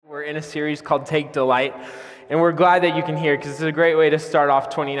in a series called Take Delight. And we're glad that you can hear because it's a great way to start off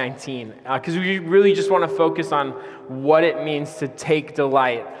 2019. Because we really just want to focus on what it means to take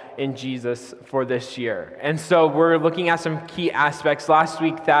delight in Jesus for this year. And so we're looking at some key aspects. Last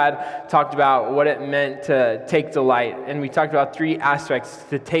week, Thad talked about what it meant to take delight. And we talked about three aspects: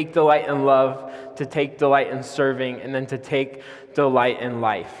 to take delight in love, to take delight in serving, and then to take delight in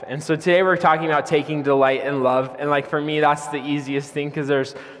life. And so today we're talking about taking delight in love. And like for me, that's the easiest thing because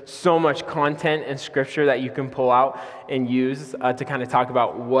there's so much content in Scripture that you can pull out and use to kind of talk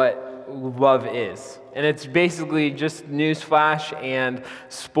about what love is. And it's basically just newsflash and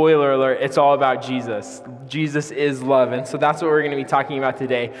spoiler alert, it's all about Jesus. Jesus is love. And so that's what we're going to be talking about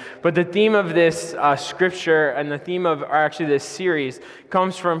today. But the theme of this scripture and the theme of this series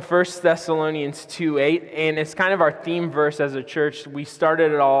comes from 1 Thessalonians 2:8. And it's kind of our theme verse as a church. We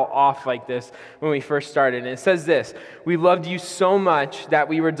started it all off like this when we first started. And it says this: "We loved you so much that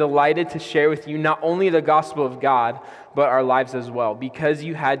we were delighted to share with you not only the gospel of God, but our lives as well, because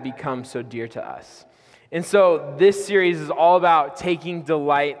you had become so dear to us." And so this series is all about taking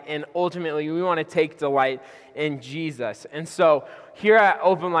delight, and ultimately we want to take delight in Jesus. And so here at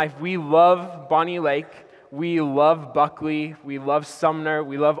Open Life, we love Bonnie Lake, we love Buckley, we love Sumner,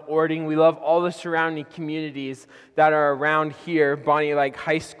 we love Ording, we love all the surrounding communities that are around here, Bonnie Lake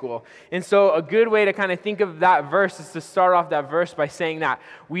High School. And so a good way to kind of think of that verse is to start off that verse by saying that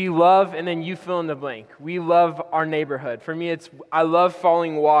we love, and then you fill in the blank. We love our neighborhood. For me, I love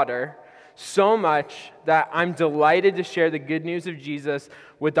Falling Water so much that I'm delighted to share the good news of Jesus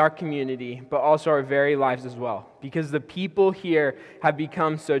with our community, but also our very lives as well, because the people here have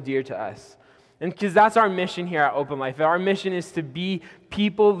become so dear to us. And because that's our mission here at Open Life. Our mission is to be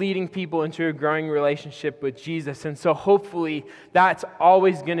people leading people into a growing relationship with Jesus. And so hopefully that's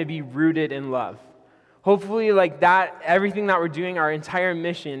always going to be rooted in love. Hopefully, like that, everything that we're doing, our entire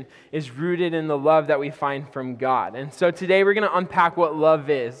mission is rooted in the love that we find from God. And so today we're going to unpack what love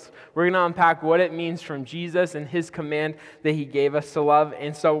is. We're going to unpack what it means from Jesus and his command that he gave us to love.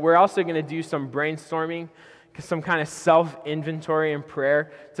 And so we're also going to do some brainstorming, some kind of self-inventory and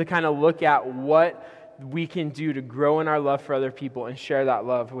prayer to kind of look at what we can do to grow in our love for other people and share that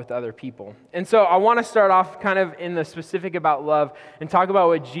love with other people. And so I want to start off kind of in the specific about love and talk about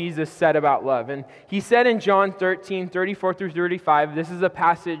what Jesus said about love. And he said in John 13:34 through 35, this is a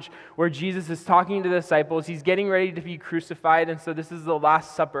passage where Jesus is talking to the disciples. He's getting ready to be crucified, and so this is the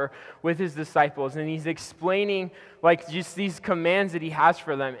Last Supper with his disciples, and he's explaining like just these commands that he has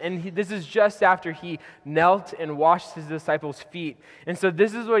for them. And this is just after he knelt and washed his disciples' feet. And so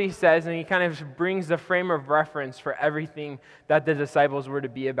this is what he says, and he kind of brings the frame of reference for everything that the disciples were to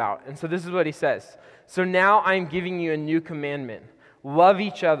be about. And so this is what he says: "So now I'm giving you a new commandment. Love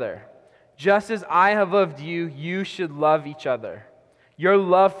each other. Just as I have loved you, you should love each other. Your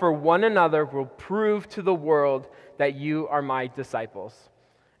love for one another will prove to the world that you are my disciples."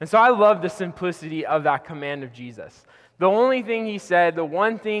 And so I love the simplicity of that command of Jesus. The only thing he said, the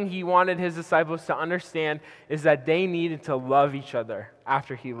one thing he wanted his disciples to understand is that they needed to love each other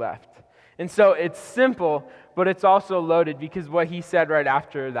after he left. And so it's simple, but it's also loaded, because what he said right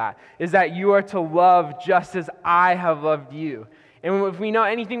after that is that you are to love just as I have loved you. And if we know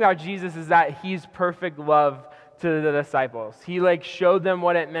anything about Jesus, is that he's perfect love to the disciples. He showed them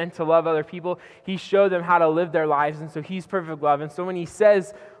what it meant to love other people. He showed them how to live their lives, and so he's perfect love. And so when he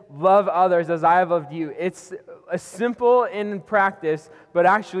says, "Love others as I have loved you," it's a simple in practice, but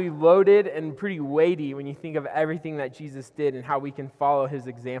actually loaded and pretty weighty when you think of everything that Jesus did and how we can follow his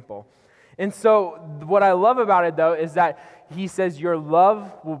example. And so what I love about it, though, is that he says, your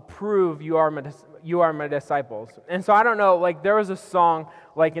love will prove you are my disciples. And so I don't know, there was a song,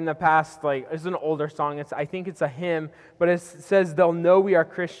 in the past, it's an older song. I think it's a hymn, but it says, "They'll know we are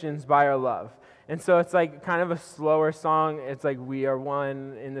Christians by our love." And so it's kind of a slower song. It's we are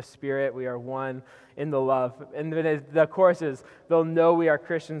one in the Spirit, we are one in the love. And then the chorus is, "They'll know we are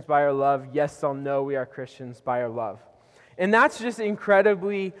Christians by our love. Yes, they'll know we are Christians by our love." And that's just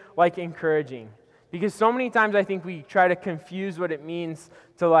incredibly encouraging, because so many times I think we try to confuse what it means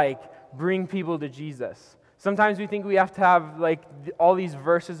to bring people to Jesus. Sometimes we think we have to have all these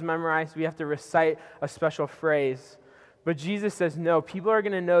verses memorized. We have to recite a special phrase. But Jesus says, no, people are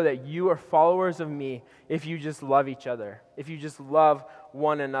going to know that you are followers of me if you just love each other, if you just love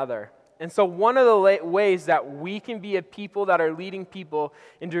one another. And so one of the ways that we can be a people that are leading people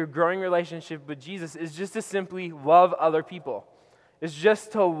into a growing relationship with Jesus is just to simply love other people. It's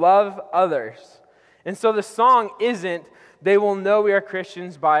just to love others. And so the song isn't, they will know we are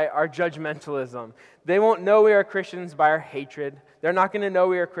Christians by our judgmentalism. They won't know we are Christians by our hatred. They're not going to know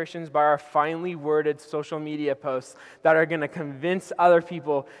we are Christians by our finely worded social media posts that are going to convince other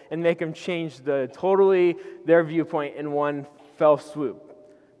people and make them change their viewpoint in one fell swoop.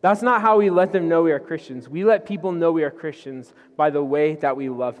 That's not how we let them know we are Christians. We let people know we are Christians by the way that we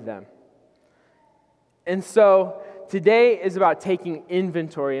love them. And so today is about taking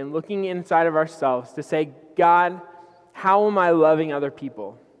inventory and looking inside of ourselves to say, God, how am I loving other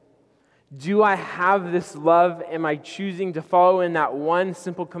people? Do I have this love? Am I choosing to follow in that one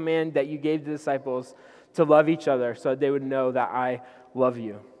simple command that you gave the disciples to love each other so that they would know that I love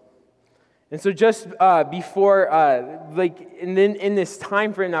you? And so just before, in this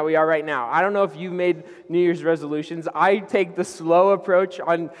time frame that we are right now, I don't know if you've made New Year's resolutions. I take the slow approach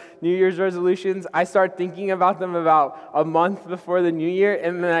on New Year's resolutions. I start thinking about them about a month before the new year,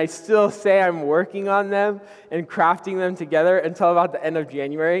 and then I still say I'm working on them and crafting them together until about the end of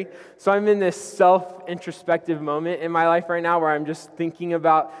January. So I'm in this self-introspective moment in my life right now where I'm just thinking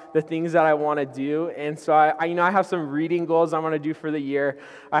about the things that I want to do. And so I have some reading goals I want to do for the year.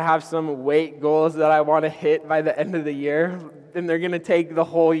 I have some weight goals that I want to hit by the end of the year, and they're going to take the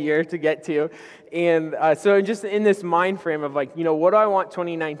whole year to get to. And so just in this mind frame of what do I want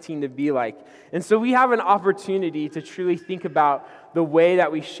 2019 to be like? And so we have an opportunity to truly think about the way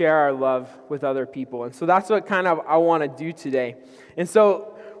that we share our love with other people. And so that's what kind of I want to do today. And so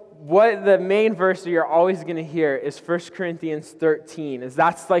what the main verse that you're always going to hear is 1 Corinthians 13,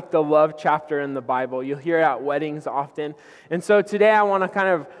 that's like the love chapter in the Bible. You'll hear it at weddings often. And so today I want to kind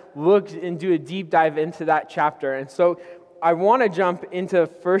of look and do a deep dive into that chapter. And so I want to jump into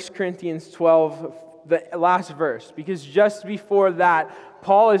 1 Corinthians 12, the last verse, because just before that,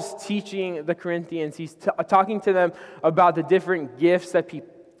 Paul is teaching the Corinthians. He's talking to them about the different gifts that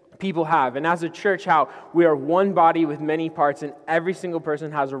people have. And as a church, how we are one body with many parts, and every single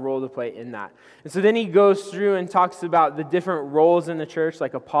person has a role to play in that. And so then he goes through and talks about the different roles in the church,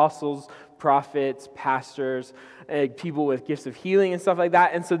 like apostles, prophets, pastors, people with gifts of healing and stuff like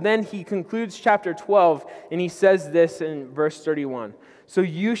that. And so then he concludes chapter 12, and he says this in verse 31. So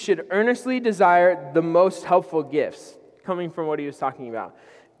you should earnestly desire the most helpful gifts, coming from what he was talking about.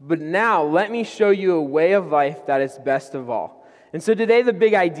 But now let me show you a way of life that is best of all. And so today the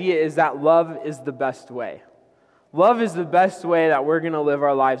big idea is that love is the best way. Love is the best way that we're going to live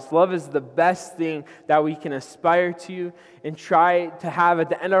our lives. Love is the best thing that we can aspire to and try to have at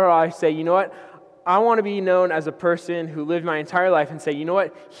the end of our life. Say, you know what? I want to be known as a person who lived my entire life and say, you know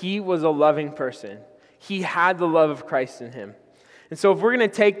what? He was a loving person. He had the love of Christ in him. And so if we're going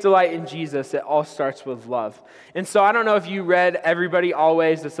to take delight in Jesus, it all starts with love. And so I don't know if you read Everybody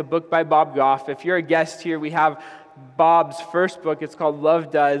Always. It's a book by Bob Goff. If you're a guest here, we have Bob's first book. It's called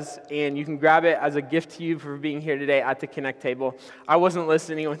Love Does, and you can grab it as a gift to you for being here today at the Connect table. I wasn't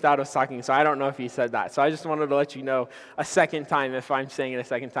listening without us talking, so I don't know if he said that. So I just wanted to let you know a second time if I'm saying it a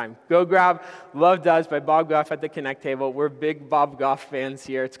second time. Go grab Love Does by Bob Goff at the Connect table. We're big Bob Goff fans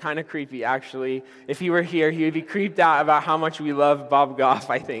here. It's kind of creepy, actually. If he were here, he would be creeped out about how much we love Bob Goff,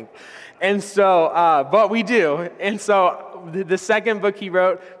 I think. And so, but we do. And so the second book he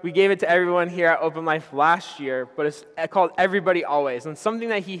wrote, we gave it to everyone here at Open Life last year, but it's called Everybody Always. And something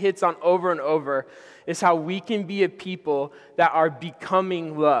that he hits on over and over is how we can be a people that are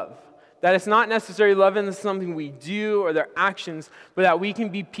becoming love. That it's not necessarily love in something we do or their actions, but that we can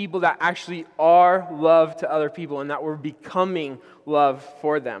be people that actually are love to other people and that we're becoming love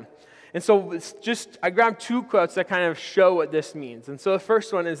for them. And so I grabbed two quotes that kind of show what this means. And so the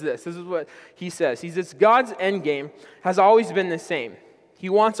first one is this. This is what he says. He says, God's end game has always been the same. He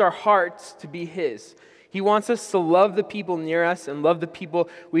wants our hearts to be his. He wants us to love the people near us and love the people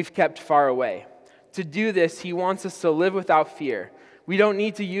we've kept far away. To do this, he wants us to live without fear. We don't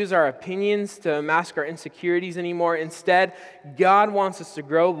need to use our opinions to mask our insecurities anymore. Instead, God wants us to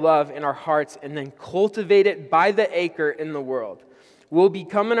grow love in our hearts and then cultivate it by the acre in the world. We'll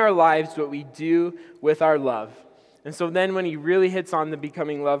become in our lives what we do with our love. And so then when he really hits on the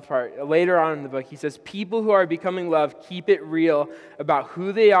becoming love part, later on in the book, he says, people who are becoming love keep it real about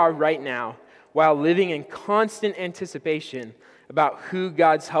who they are right now while living in constant anticipation about who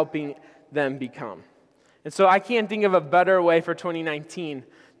God's helping them become. And so I can't think of a better way for 2019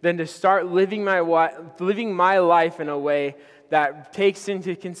 than to start living my life in a way that takes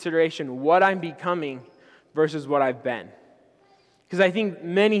into consideration what I'm becoming versus what I've been. Because I think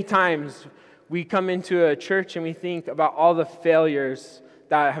many times we come into a church and we think about all the failures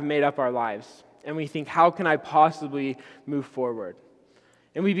that have made up our lives. And we think, how can I possibly move forward?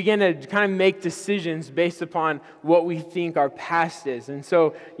 And we begin to kind of make decisions based upon what we think our past is. And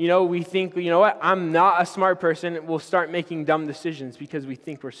so, we think, what, I'm not a smart person. We'll start making dumb decisions because we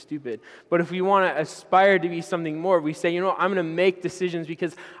think we're stupid. But if we want to aspire to be something more, we say, I'm going to make decisions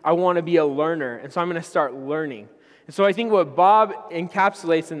because I want to be a learner. And so I'm going to start learning. And so I think what Bob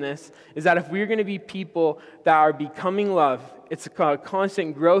encapsulates in this is that if we're going to be people that are becoming love, it's a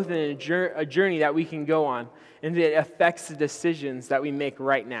constant growth and a journey that we can go on. And it affects the decisions that we make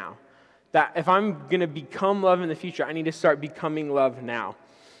right now. That if I'm going to become love in the future, I need to start becoming love now.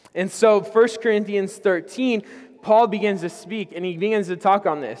 And so 1 Corinthians 13, Paul begins to speak, and he begins to talk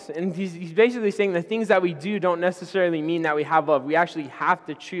on this. And he's basically saying the things that we do don't necessarily mean that we have love. We actually have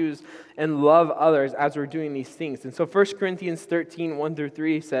to choose and love others as we're doing these things. And so 1 Corinthians 13,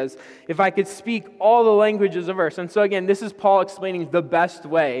 1-3 says, if I could speak all the languages of earth. And so again, this is Paul explaining the best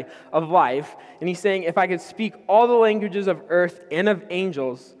way of life. And he's saying, if I could speak all the languages of earth and of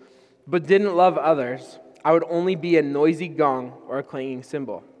angels, but didn't love others, I would only be a noisy gong or a clanging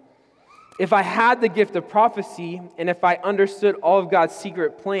cymbal. If I had the gift of prophecy, and if I understood all of God's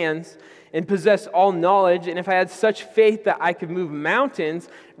secret plans, and possessed all knowledge, and if I had such faith that I could move mountains,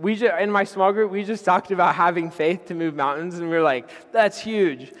 in my small group, we just talked about having faith to move mountains, and we were like, that's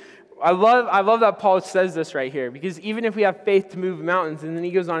huge. I love that Paul says this right here, because even if we have faith to move mountains, and then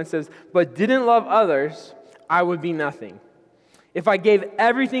he goes on and says, but didn't love others, I would be nothing. If I gave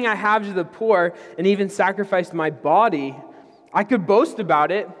everything I have to the poor, and even sacrificed my body, I could boast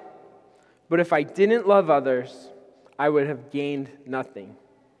about it. But if I didn't love others, I would have gained nothing.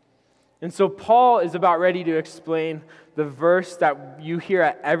 And so Paul is about ready to explain the verse that you hear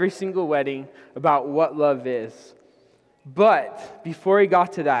at every single wedding about what love is. But before he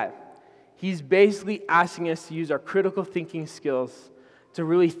got to that, he's basically asking us to use our critical thinking skills to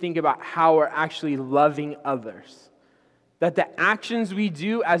really think about how we're actually loving others. That the actions we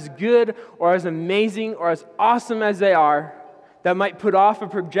do, as good or as amazing or as awesome as they are, that might put off a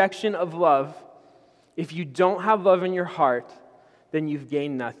projection of love, if you don't have love in your heart, then you've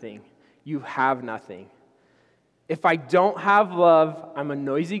gained nothing. You have nothing. If I don't have love, I'm a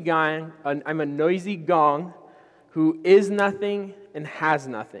noisy gong who is nothing and has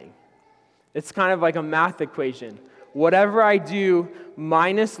nothing. It's kind of like a math equation. Whatever I do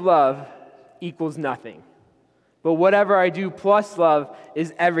minus love equals nothing. But whatever I do plus love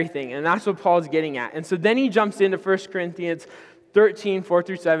is everything. And that's what Paul's getting at. And so then he jumps into 1 Corinthians 13,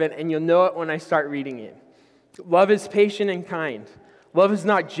 4-7, and you'll know it when I start reading it. Love is patient and kind. Love is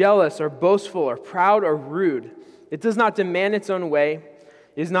not jealous or boastful or proud or rude. It does not demand its own way.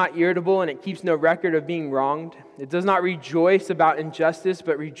 It is not irritable, and it keeps no record of being wronged. It does not rejoice about injustice,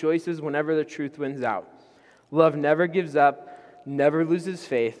 but rejoices whenever the truth wins out. Love never gives up, never loses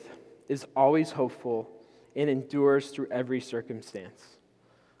faith, is always hopeful, and endures through every circumstance.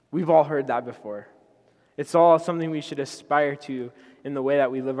 We've all heard that before. It's all something we should aspire to in the way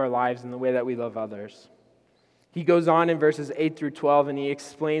that we live our lives and the way that we love others. He goes on in verses 8-12, and he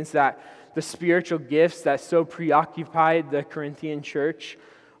explains that the spiritual gifts that so preoccupied the Corinthian church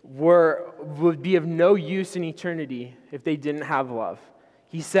would be of no use in eternity if they didn't have love.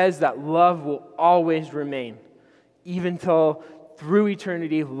 He says that love will always remain. Even till through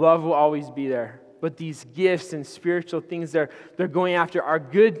eternity, love will always be there. But these gifts and spiritual things they're going after are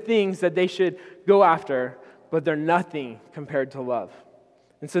good things that they should go after, but they're nothing compared to love.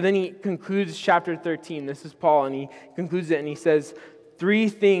 And so then he concludes chapter 13. This is Paul, and he concludes it, and he says, 3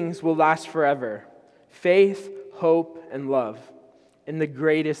 things will last forever: faith, hope, and love. And the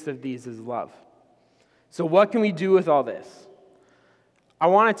greatest of these is love. So what can we do with all this? I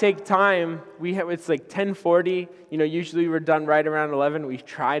want to take time. It's like 10:40. Usually we're done right around 11. We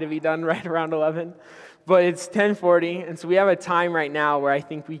try to be done right around 11. But it's 10:40, and so we have a time right now where I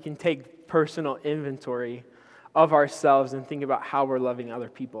think we can take personal inventory of ourselves and think about how we're loving other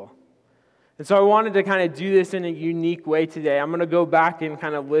people. And so I wanted to kind of do this in a unique way today. I'm going to go back and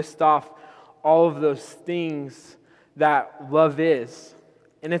kind of list off all of those things that love is.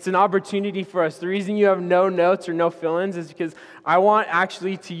 And it's an opportunity for us. The reason you have no notes or no fill-ins is because I want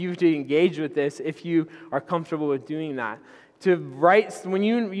actually you to engage with this if you are comfortable with doing that. To write, when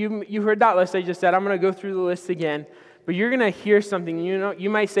you heard that list I just said, I'm going to go through the list again, but you're going to hear something. You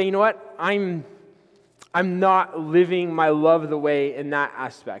might say, you know what, I'm not living my love the way in that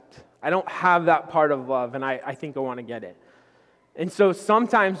aspect. I don't have that part of love, and I think I want to get it. And so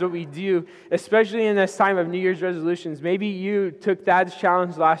sometimes what we do, especially in this time of New Year's resolutions, maybe you took that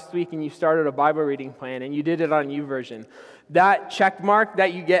challenge last week and you started a Bible reading plan and you did it on YouVersion. That check mark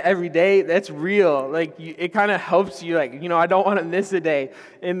that you get every day, that's real. It kind of helps you, I don't want to miss a day.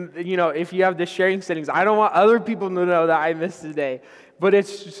 And, if you have the sharing settings, I don't want other people to know that I missed a day. But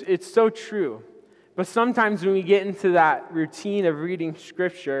it's so true. But sometimes when we get into that routine of reading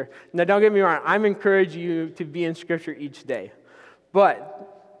Scripture, now don't get me wrong, I'm encouraging you to be in Scripture each day.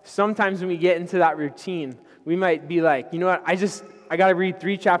 But sometimes when we get into that routine, we might be like, you know what, I got to read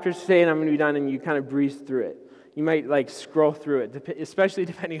 3 chapters today and I'm going to be done, and you kind of breeze through it. You might like scroll through it, especially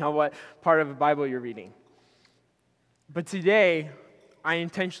depending on what part of the Bible you're reading. But today, I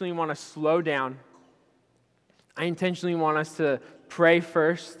intentionally want to slow down. I intentionally want us to pray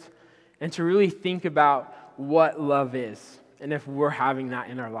first and to really think about what love is and if we're having that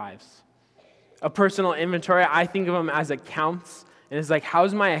in our lives. A personal inventory, I think of them as accounts, and it's like,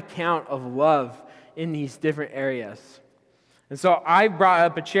 how's my account of love in these different areas? And so I brought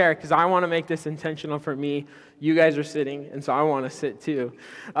up a chair because I want to make this intentional for me. You guys are sitting, and so I want to sit too.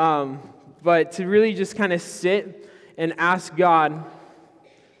 But to really just kind of sit and ask God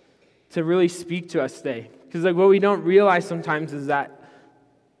to really speak to us today. Because like what we don't realize sometimes is that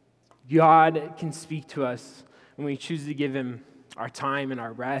God can speak to us when we choose to give Him our time and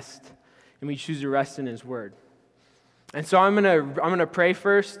our rest, and we choose to rest in His Word. And so I'm gonna pray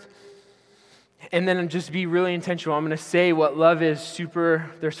first, and then just be really intentional. I'm going to say what love is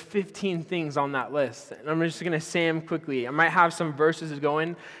there's 15 things on that list. And I'm just going to say them quickly. I might have some verses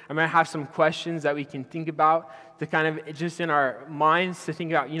going. I might have some questions that we can think about to kind of just in our minds to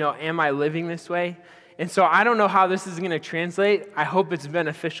think about, am I living this way? And so I don't know how this is going to translate. I hope it's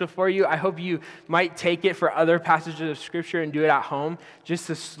beneficial for you. I hope you might take it for other passages of Scripture and do it at home, just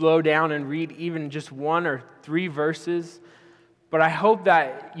to slow down and read even just 1 or 3 verses. But I hope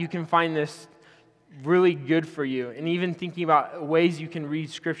that you can find this really good for you, and even thinking about ways you can read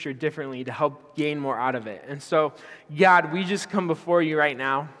Scripture differently to help gain more out of it. And so, God, we just come before you right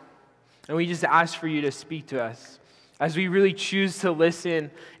now, and we just ask for you to speak to us as we really choose to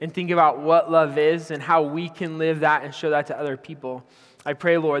listen and think about what love is and how we can live that and show that to other people. I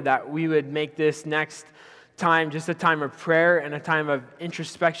pray, Lord, that we would make this next time just a time of prayer and a time of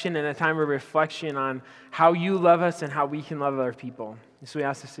introspection and a time of reflection on how you love us and how we can love other people. So we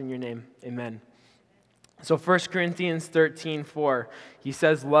ask this in your name. Amen. So 1 Corinthians 13:4, he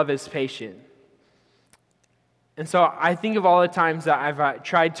says, love is patient. And so I think of all the times that I've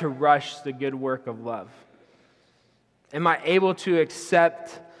tried to rush the good work of love. Am I able to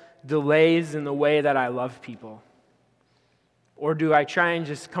accept delays in the way that I love people? Or do I try and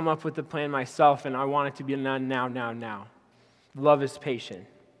just come up with the plan myself and I want it to be done now? Love is patient.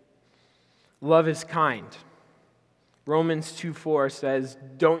 Love is kind. Romans 2:4 says,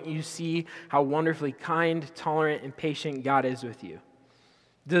 don't you see how wonderfully kind, tolerant, and patient God is with you?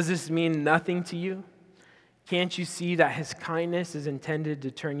 Does this mean nothing to you? Can't you see that His kindness is intended to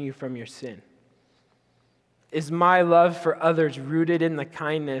turn you from your sin? Is my love for others rooted in the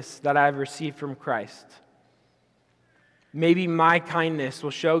kindness that I've received from Christ? Maybe my kindness will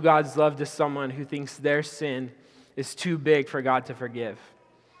show God's love to someone who thinks their sin is too big for God to forgive.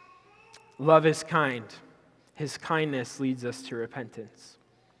 Love is kind. His kindness leads us to repentance.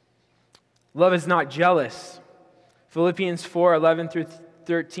 Love is not jealous. Philippians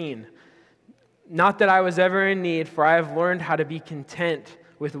 4:11-13. Not that I was ever in need, for I have learned how to be content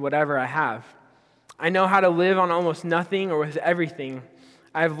with whatever I have. I know how to live on almost nothing or with everything.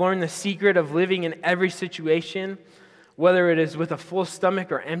 I have learned the secret of living in every situation, whether it is with a full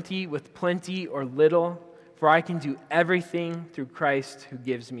stomach or empty, with plenty or little, for I can do everything through Christ who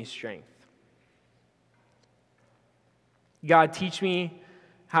gives me strength. God, teach me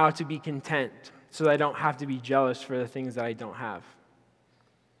how to be content so that I don't have to be jealous for the things that I don't have.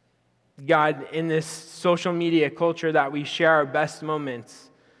 God, in this social media culture that we share our best moments,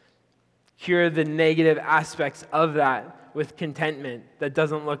 cure the negative aspects of that with contentment that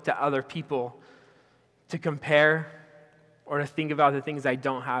doesn't look to other people to compare or to think about the things I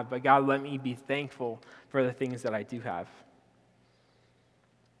don't have. But God, let me be thankful for the things that I do have.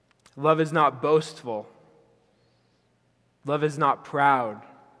 Love is not boastful. Love is not proud.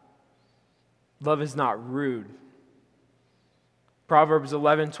 Love is not rude. Proverbs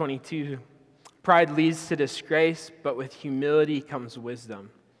 11:22, pride leads to disgrace, but with humility comes wisdom.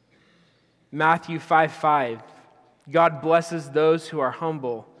 Matthew 5:5, God blesses those who are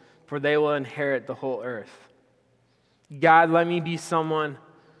humble, for they will inherit the whole earth. God, let me be someone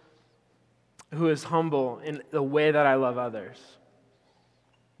who is humble in the way that I love others.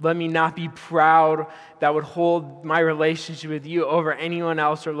 Let me not be proud that would hold my relationship with you over anyone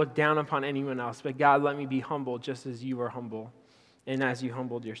else or look down upon anyone else. But God, let me be humble just as you were humble and as you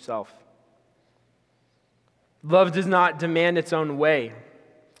humbled yourself. Love does not demand its own way.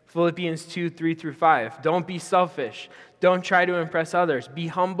 Philippians 2:3-5. Don't be selfish. Don't try to impress others. Be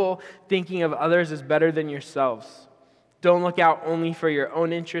humble, thinking of others as better than yourselves. Don't look out only for your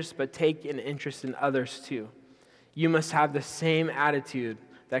own interests, but take an interest in others too. You must have the same attitude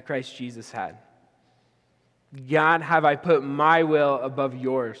that Christ Jesus had. God, have I put my will above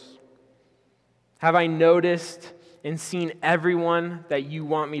yours? Have I noticed and seen everyone that you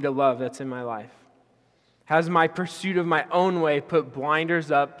want me to love that's in my life? Has my pursuit of my own way put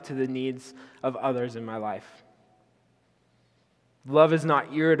blinders up to the needs of others in my life? Love is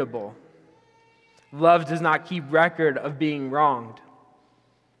not irritable. Love does not keep record of being wronged.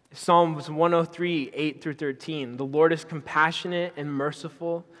 Psalms 103, 8 through 13. The Lord is compassionate and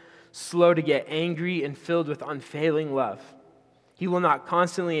merciful, slow to get angry and filled with unfailing love. He will not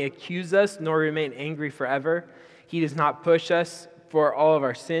constantly accuse us nor remain angry forever. He does not push us for all of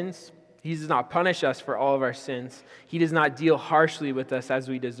our sins. He does not punish us for all of our sins. He does not deal harshly with us as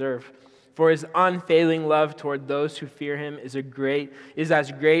we deserve. For his unfailing love toward those who fear him is as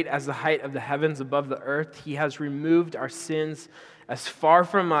great as the height of the heavens above the earth. He has removed our sins as far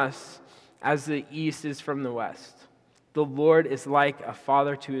from us as the east is from the west. The Lord is like a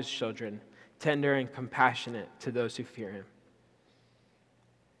father to his children, tender and compassionate to those who fear him.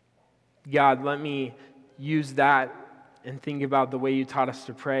 God, let me use that and think about the way you taught us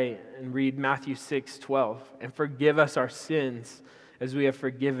to pray and read Matthew 6:12. And forgive us our sins as we have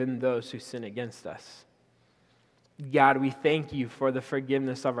forgiven those who sin against us. God, we thank you for the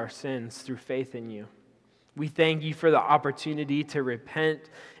forgiveness of our sins through faith in you. We thank you for the opportunity to repent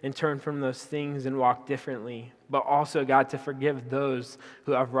and turn from those things and walk differently, but also, God, to forgive those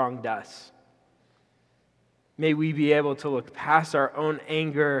who have wronged us. May we be able to look past our own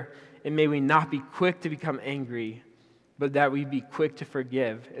anger, and may we not be quick to become angry, but that we be quick to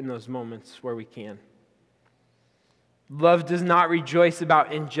forgive in those moments where we can. Love does not rejoice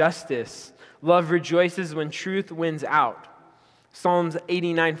about injustice. Love rejoices when truth wins out. Psalms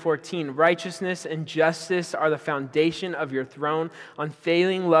 89:14, righteousness and justice are the foundation of your throne.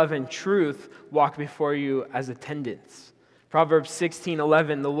 Unfailing love and truth walk before you as attendants. Proverbs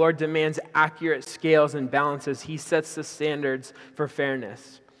 16:11, the Lord demands accurate scales and balances. He sets the standards for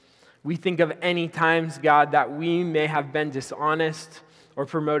fairness. We think of any times, God, that we may have been dishonest or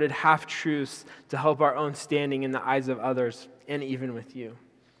promoted half-truths to help our own standing in the eyes of others and even with you.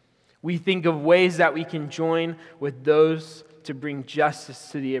 We think of ways that we can join with those to bring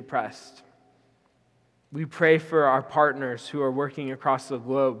justice to the oppressed. We pray for our partners who are working across the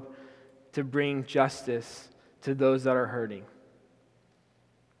globe to bring justice to those that are hurting.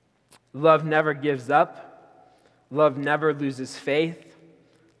 Love never gives up. Love never loses faith.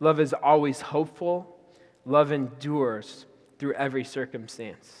 Love is always hopeful. Love endures through every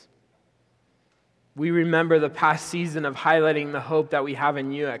circumstance. We remember the past season of highlighting the hope that we have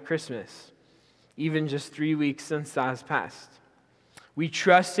in you at Christmas, even just 3 weeks since that has passed. We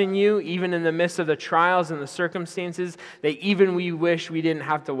trust in you even in the midst of the trials and the circumstances that even we wish we didn't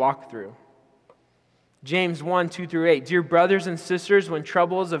have to walk through. James 1:2-8, dear brothers and sisters, when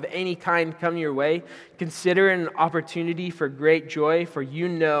troubles of any kind come your way, consider it an opportunity for great joy, for you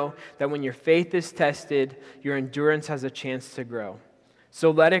know that when your faith is tested, your endurance has a chance to grow. So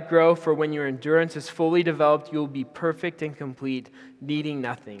let it grow, for when your endurance is fully developed, you will be perfect and complete, needing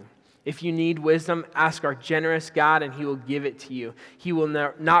nothing. If you need wisdom, ask our generous God, and he will give it to you. He will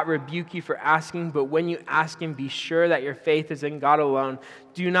not rebuke you for asking, but when you ask him, be sure that your faith is in God alone.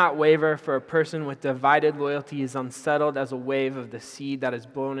 Do not waver, for a person with divided loyalty is unsettled as a wave of the sea that is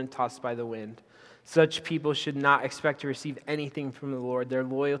blown and tossed by the wind. Such people should not expect to receive anything from the Lord. Their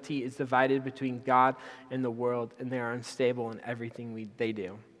loyalty is divided between God and the world, and they are unstable in everything they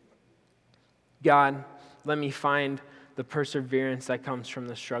do. God, let me find the perseverance that comes from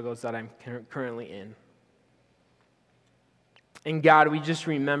the struggles that I'm currently in. And God, we just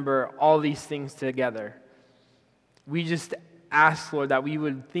remember all these things together. We just ask, Lord, that we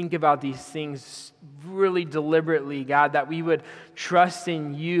would think about these things really deliberately, God, that we would trust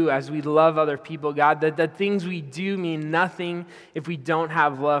in you as we love other people, God, that the things we do mean nothing if we don't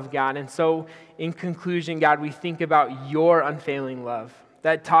have love, God. And so in conclusion, God, we think about your unfailing love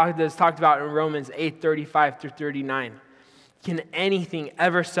that's talked about in Romans 8:35-39. Can anything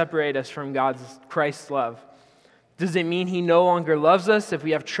ever separate us from Christ's love? Does it mean he no longer loves us if we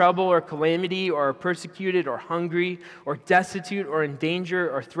have trouble or calamity or are persecuted or hungry or destitute or in danger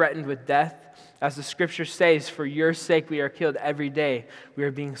or threatened with death? As the scripture says, for your sake we are killed every day. We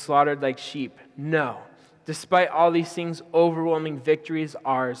are being slaughtered like sheep. No. Despite all these things, overwhelming victory is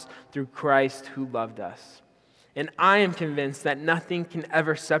ours through Christ who loved us. And I am convinced that nothing can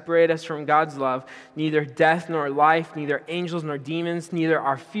ever separate us from God's love, neither death nor life, neither angels nor demons, neither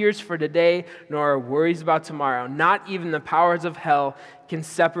our fears for today nor our worries about tomorrow. Not even the powers of hell can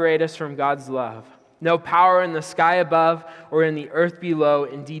separate us from God's love. No power in the sky above or in the earth below,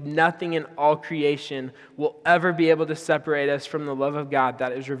 indeed nothing in all creation will ever be able to separate us from the love of God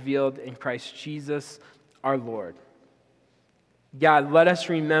that is revealed in Christ Jesus our Lord. God, let us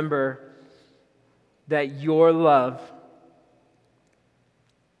remember that your love,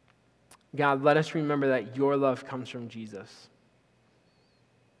 comes from Jesus.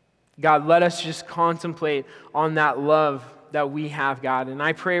 God, let us just contemplate on that love that we have, God. And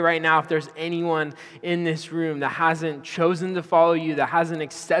I pray right now, if there's anyone in this room that hasn't chosen to follow you, that hasn't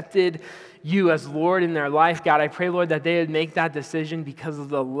accepted you as Lord in their life, God, I pray, Lord, that they would make that decision because of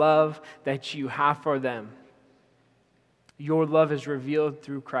the love that you have for them. Your love is revealed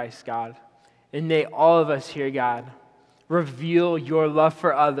through Christ, God. And may all of us here, God, reveal your love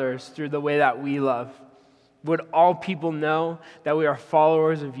for others through the way that we love. Would all people know that we are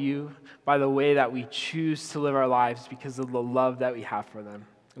followers of you by the way that we choose to live our lives because of the love that we have for them?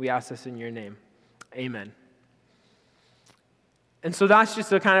 We ask this in your name. Amen. And so that's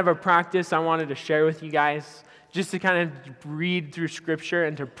just a kind of a practice I wanted to share with you guys, just to kind of read through Scripture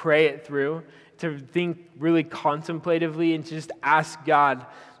and to pray it through, to think really contemplatively and to just ask God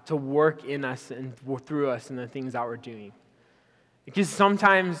to work in us and through us in the things that we're doing. Because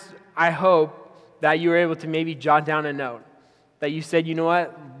sometimes I hope that you were able to maybe jot down a note, that you said, you know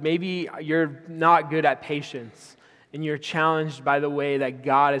what, maybe you're not good at patience, and you're challenged by the way that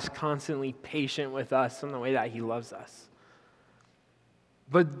God is constantly patient with us and the way that he loves us.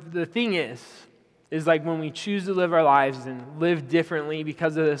 But the thing is like when we choose to live our lives and live differently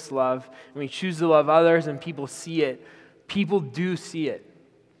because of this love, and we choose to love others and people see it, people do see it.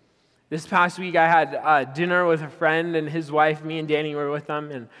 This past week I had dinner with a friend and his wife. Me and Danny were with them,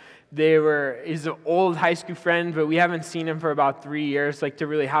 and he's an old high school friend, but we haven't seen him for about 3 years, like to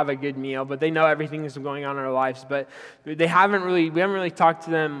really have a good meal. But they know everything that's going on in our lives. But we haven't really talked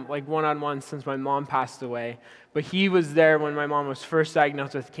to them like one-on-one since my mom passed away. But he was there when my mom was first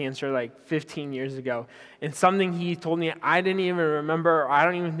diagnosed with cancer like 15 years ago. And something he told me I didn't even remember, or I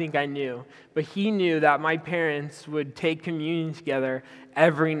don't even think I knew. But he knew that my parents would take communion together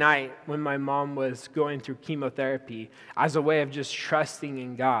every night when my mom was going through chemotherapy as a way of just trusting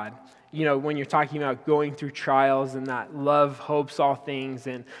in God. You know, when you're talking about going through trials and that love hopes all things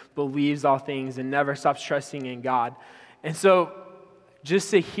and believes all things and never stops trusting in God. And so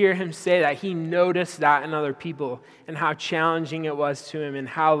just to hear him say that, he noticed that in other people and how challenging it was to him and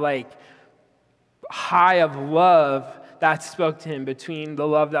how like high of love that spoke to him, between the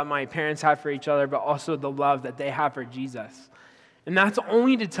love that my parents have for each other, but also the love that they have for Jesus. And that's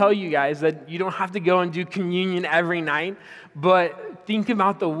only to tell you guys that you don't have to go and do communion every night, but think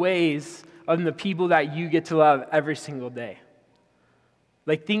about the ways of the people that you get to love every single day.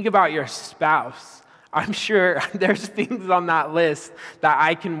 Like think about your spouse. I'm sure there's things on that list that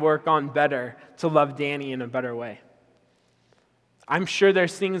I can work on better to love Danny in a better way. I'm sure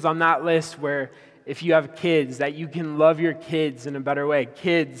there's things on that list where if you have kids, that you can love your kids in a better way.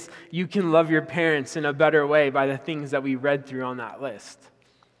 Kids, you can love your parents in a better way by the things that we read through on that list.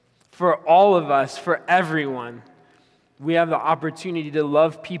 For all of us, for everyone, we have the opportunity to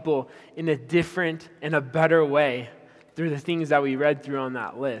love people in a different and a better way through the things that we read through on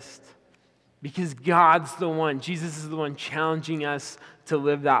that list. Because God's the one, Jesus is the one challenging us to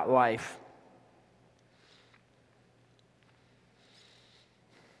live that life.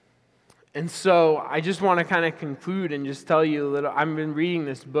 And so I just want to kind of conclude and just tell you a little. I've been reading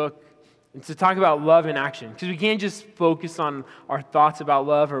this book to talk about love in action, because we can't just focus on our thoughts about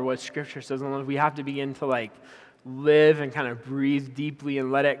love or what Scripture says on love. We have to begin to like live and kind of breathe deeply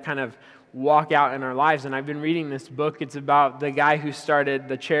and let it kind of walk out in our lives. And I've been reading this book. It's about the guy who started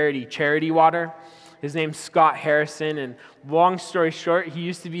the Charity Water. His name's Scott Harrison, and long story short, he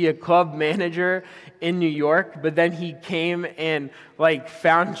used to be a club manager in New York, but then he came and like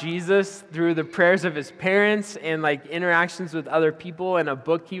found Jesus through the prayers of his parents and like interactions with other people and a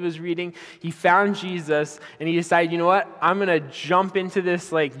book he was reading. He found Jesus and he decided, you know what, I'm going to jump into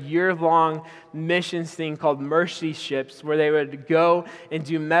this like year-long missions thing called Mercy Ships, where they would go and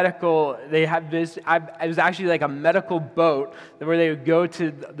do medical. They had this, it was actually like a medical boat where they would go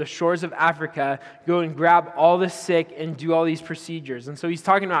to the shores of Africa, go and grab all the sick and do all these procedures. And so he's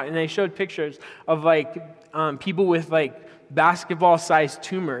talking about, and they showed pictures of like people with like basketball-sized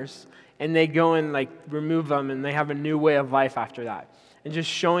tumors, and they go and like remove them, and they have a new way of life after that. And just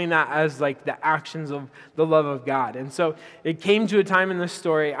showing that as like the actions of the love of God. And so it came to a time in the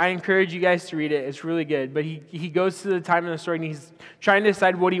story. I encourage you guys to read it. It's really good. But he goes to the time in the story, and he's trying to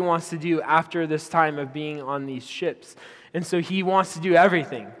decide what he wants to do after this time of being on these ships. And so he wants to do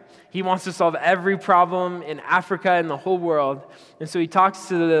everything. He wants to solve every problem in Africa and the whole world. And so he talks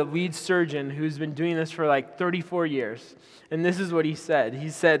to the lead surgeon who's been doing this for like 34 years. And this is what he said. He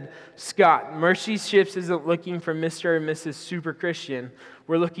said, Scott, Mercy Ships isn't looking for Mr. or Mrs. Super Christian.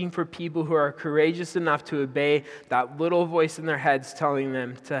 We're looking for people who are courageous enough to obey that little voice in their heads telling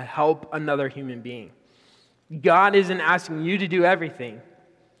them to help another human being. God isn't asking you to do everything.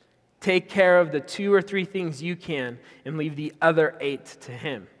 Take care of the 2 or 3 things you can and leave the other 8 to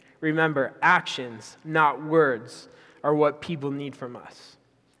him. Remember, actions, not words, are what people need from us.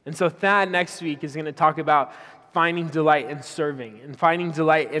 And so Thad next week is going to talk about finding delight in serving and finding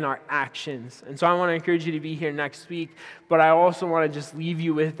delight in our actions. And so I want to encourage you to be here next week, but I also want to just leave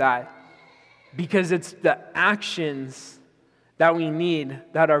you with that because it's the actions that we need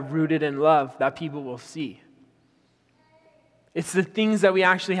that are rooted in love that people will see. It's the things that we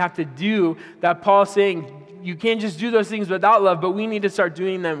actually have to do that Paul's saying, you can't just do those things without love, but we need to start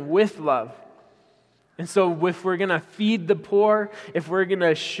doing them with love. And so if we're going to feed the poor, if we're going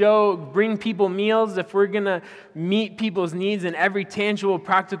to bring people meals, if we're going to meet people's needs in every tangible,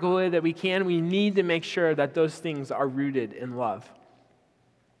 practical way that we can, we need to make sure that those things are rooted in love.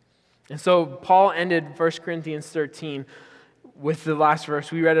 And so Paul ended 1 Corinthians 13 with the last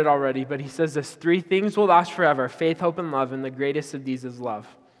verse. We read it already, but he says this: 3 things will last forever, faith, hope, and love, and the greatest of these is love.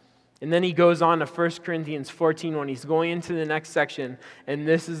 And then he goes on to 1 Corinthians 14 when he's going into the next section, and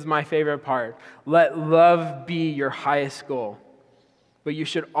this is my favorite part. Let love be your highest goal, but you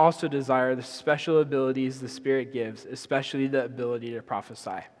should also desire the special abilities the Spirit gives, especially the ability to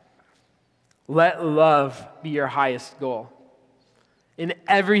prophesy. Let love be your highest goal. In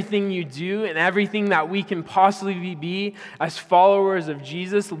everything you do, in everything that we can possibly be as followers of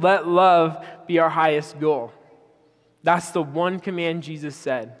Jesus, let love be our highest goal. That's the one command Jesus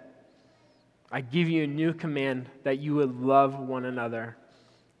said. I give you a new command that you would love one another.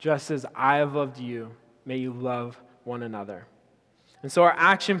 Just as I have loved you, may you love one another. And so our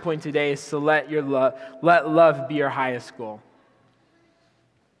action point today is to let love be your highest goal.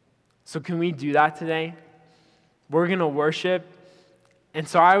 So can we do that today? We're going to worship. And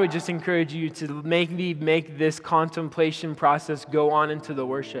so I would just encourage you to make this contemplation process go on into the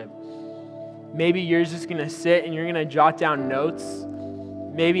worship. Maybe you're just going to sit and you're going to jot down notes.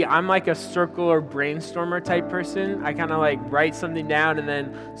 Maybe I'm like a circle or brainstormer type person. I kind of like write something down and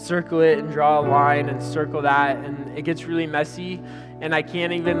then circle it and draw a line and circle that. And it gets really messy and I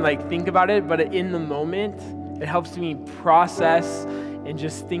can't even like think about it. But in the moment, it helps me process and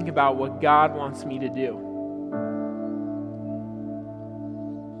just think about what God wants me to do.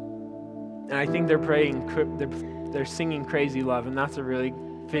 And I think they're singing Crazy Love, and that's a really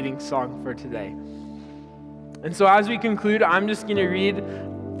fitting song for today. And so as we conclude, I'm just going to read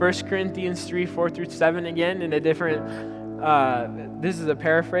 1 Corinthians 3, 4 through 7 again in a different, this is a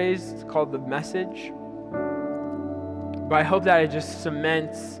paraphrase. It's called The Message. But I hope that it just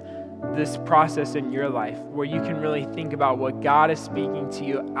cements this process in your life where you can really think about what God is speaking to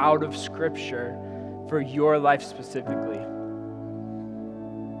you out of Scripture for your life specifically.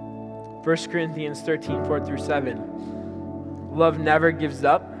 1 Corinthians 13, 4 through 7. Love never gives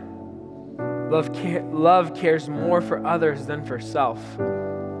up. Love cares more for others than for self.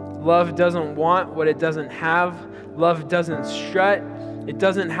 Love doesn't want what it doesn't have. Love doesn't strut. It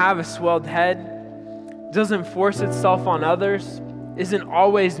doesn't have a swelled head. It doesn't force itself on others. Isn't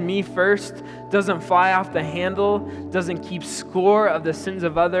always me first. Doesn't fly off the handle. Doesn't keep score of the sins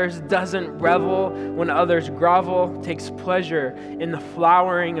of others. Doesn't revel when others grovel. Takes pleasure in the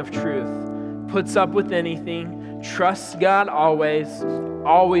flowering of truth. Puts up with anything. Trusts God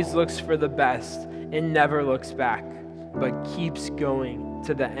always looks for the best and never looks back, but keeps going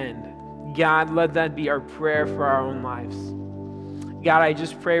to the end. God, let that be our prayer for our own lives. God, I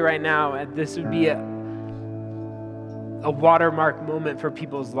just pray right now that this would be a watermark moment for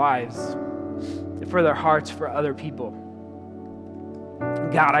people's lives, for their hearts, for other people.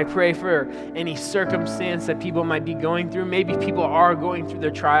 God, I pray for any circumstance that people might be going through. Maybe people are going through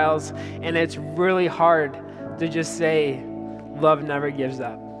their trials, and it's really hard to just say, love never gives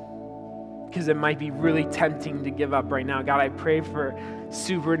up, because it might be really tempting to give up right now. God, I pray for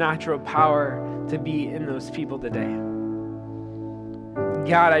supernatural power to be in those people today.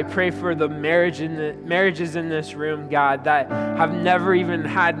 God, I pray for the marriages in this room, God, that have never even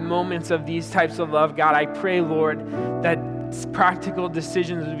had moments of these types of love. God, I pray, Lord, that practical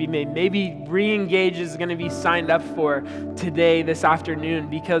decisions would be made. Maybe re-engage is going to be signed up for today, this afternoon,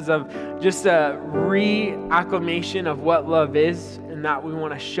 because of just a reacclimation of what love is and that we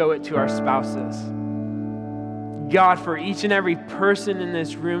want to show it to our spouses. God, for each and every person in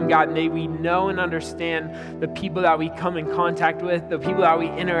this room, God, may we know and understand the people that we come in contact with, the people that we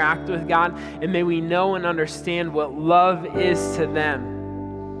interact with, God, and may we know and understand what love is to them.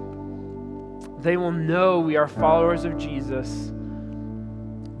 They will know we are followers of Jesus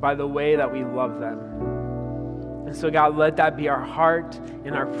by the way that we love them. And so, God, let that be our heart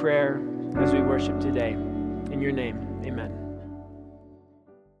and our prayer as we worship today. In your name, amen.